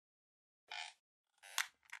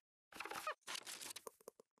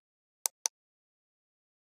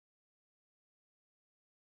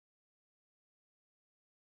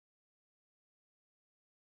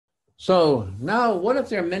So now what if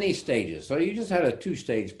there are many stages? So you just had a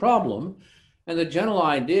two-stage problem, and the general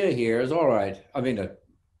idea here is, all right, I mean, a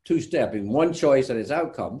two-step in one choice and its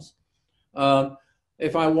outcomes. Um,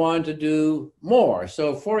 if I want to do more.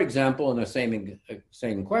 So for example, in the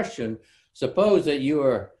same question, suppose that you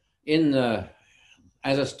are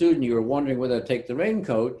as a student, you were wondering whether to take the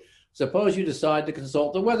raincoat. Suppose you decide to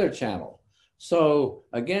consult the Weather Channel. So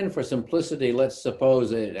again, for simplicity, let's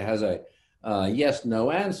suppose it has a yes, no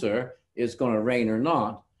answer. It's going to rain or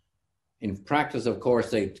not. In practice, of course,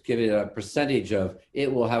 they give it a percentage of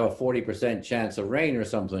it will have a 40% chance of rain or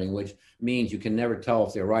something, which means you can never tell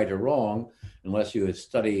if they're right or wrong unless you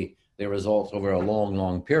study their results over a long,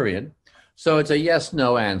 long period. So it's a yes,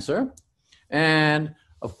 no answer. And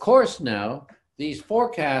of course, now these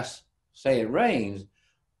forecasts say it rains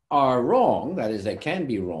are wrong. That is, they can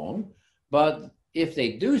be wrong. But if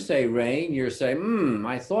they do say rain, you're saying,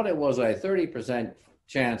 I thought it was a 30%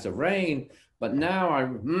 chance of rain, but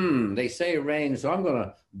now they say rain, so I'm going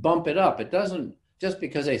to bump it up. It doesn't, just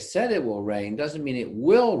because they said it will rain doesn't mean it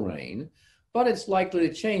will rain, but it's likely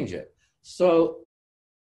to change it. So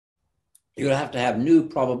you have to have new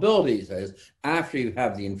probabilities. As after you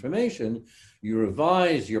have the information, you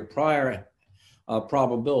revise your prior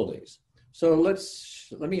probabilities. So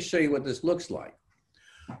let me show you what this looks like.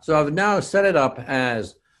 So I've now set it up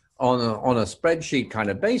as on a spreadsheet kind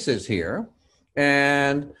of basis here,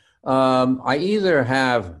 and I either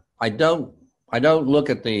have I don't look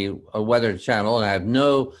at the Weather Channel, and I have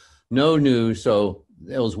no news. So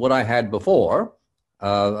it was what I had before,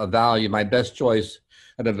 a value, my best choice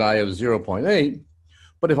at a value of 0.8.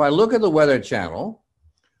 But if I look at the Weather Channel,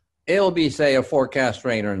 it'll be, say, a forecast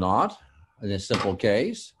rain or not in this simple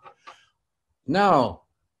case. Now,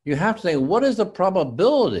 you have to think, what is the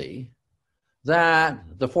probability that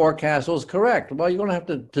the forecast was correct? Well, you're going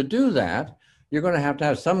to have to do that. You're going to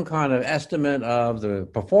have some kind of estimate of the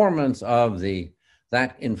performance of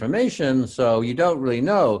that information. So you don't really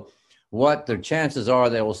know what the chances are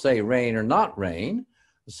they will say rain or not rain.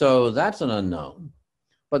 So that's an unknown.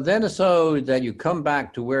 But then so that you come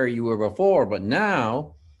back to where you were before, but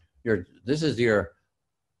now this is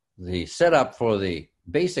the setup for the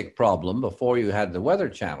basic problem before you had the Weather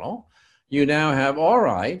Channel. You now have, all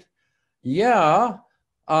right, yeah,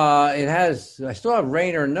 I still have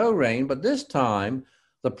rain or no rain, but this time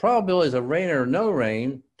the probabilities of rain or no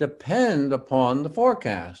rain depend upon the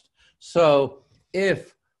forecast. So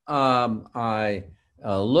if I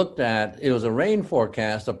looked at, it was a rain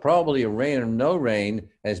forecast, the probability of rain or no rain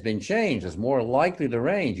has been changed. It's more likely to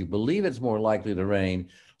rain. You believe it's more likely to rain.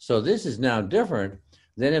 So this is now different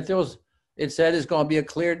than if it said it's going to be a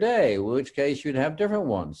clear day, in which case you'd have different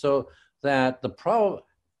ones. So that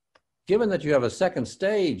given that you have a second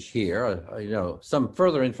stage here, some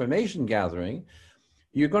further information gathering,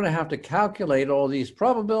 you're going to have to calculate all these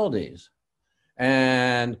probabilities.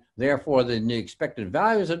 And therefore, the expected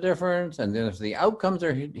values are different, and then if the outcomes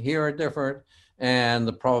are different, and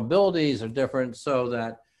the probabilities are different, so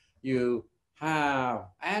that you have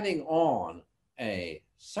adding on a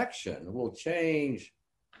section will change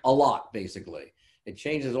a lot, basically. It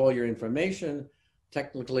changes all your information.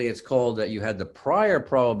 Technically, it's called that you had the prior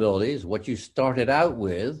probabilities, what you started out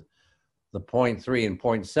with, the 0.3 and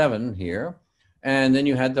 0.7 here, and then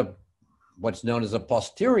you had what's known as the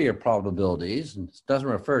posterior probabilities. It doesn't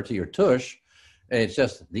refer to your tush. It's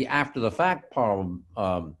just the after the fact problem.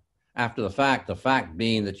 After the fact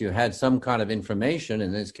being that you had some kind of information,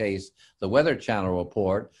 in this case, the Weather Channel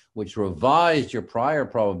report, which revised your prior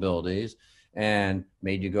probabilities and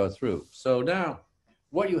made you go through. So now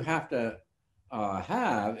what you have to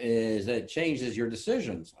have is that it changes your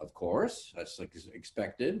decisions, of course, that's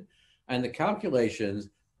expected, and the calculations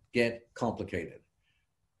get complicated.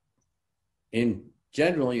 In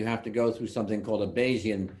general, you have to go through something called a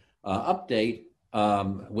Bayesian update,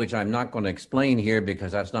 which I'm not going to explain here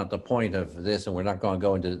because that's not the point of this, and we're not going to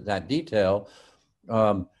go into that detail.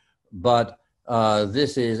 But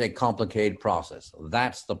this is a complicated process.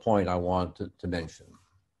 That's the point I want to mention.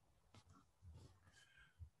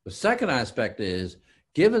 The second aspect is,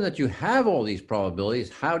 given that you have all these probabilities,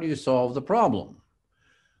 how do you solve the problem?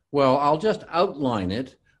 Well, I'll just outline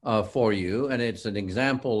it for you, and it's an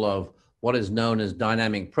example of what is known as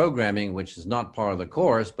dynamic programming, which is not part of the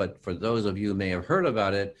course, but for those of you who may have heard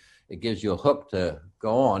about it, it gives you a hook to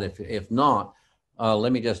go on. If not,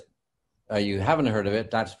 let me just, you haven't heard of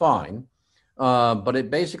it, that's fine. But it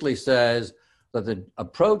basically says that the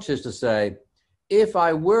approach is to say, if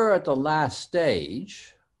I were at the last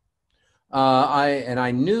stage, and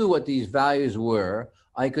I knew what these values were,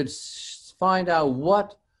 I could find out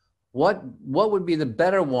what would be the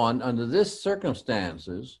better one under this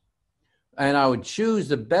circumstances and I would choose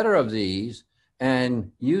the better of these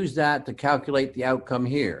and use that to calculate the outcome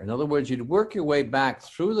here. In other words, you'd work your way back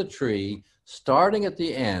through the tree, starting at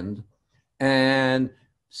the end, and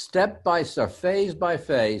step by step, phase by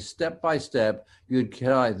phase, step by step, you'd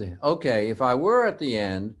okay, if I were at the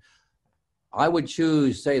end, I would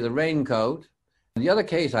choose, say, the raincoat. In the other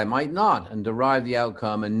case, I might not, and derive the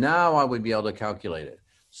outcome, and now I would be able to calculate it.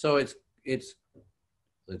 So it's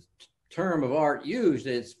the term of art used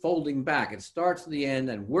is folding back. It starts at the end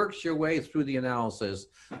and works your way through the analysis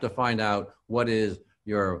to find out what is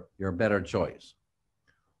your better choice.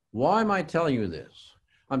 Why am I telling you this?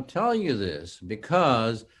 I'm telling you this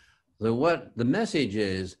because the message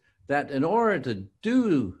is that in order to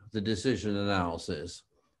do the decision analysis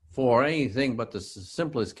for anything but the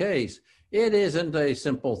simplest case, it isn't a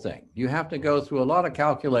simple thing. You have to go through a lot of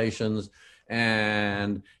calculations,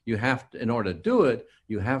 and you have to, in order to do it,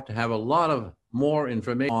 you have to have a lot of more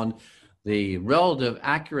information on the relative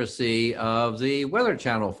accuracy of the Weather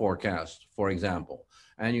Channel forecast, for example.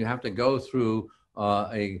 And you have to go through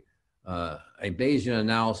a Bayesian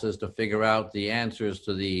analysis to figure out the answers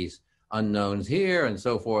to these unknowns here and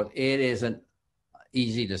so forth. It isn't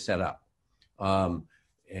easy to set up. I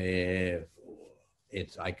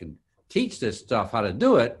can teach this stuff how to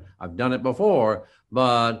do it. I've done it before,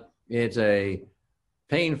 but it's a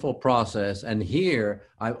painful process. And here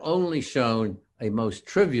I've only shown a most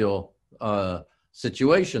trivial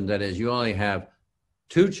situation. That is, you only have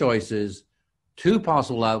two choices, two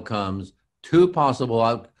possible outcomes, two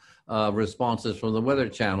possible responses from the Weather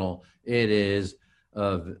Channel. It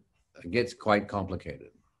gets quite complicated.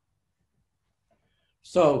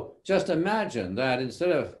 So just imagine that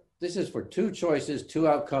instead of, this is for two choices, two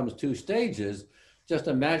outcomes, two stages, just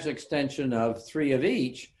imagine extension of three of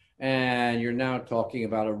each, and you're now talking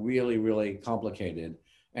about a really, really complicated.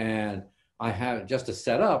 And I have just a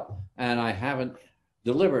setup, and I haven't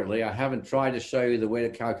tried to show you the way to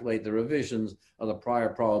calculate the revisions of the prior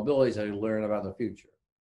probabilities that you learn about the future.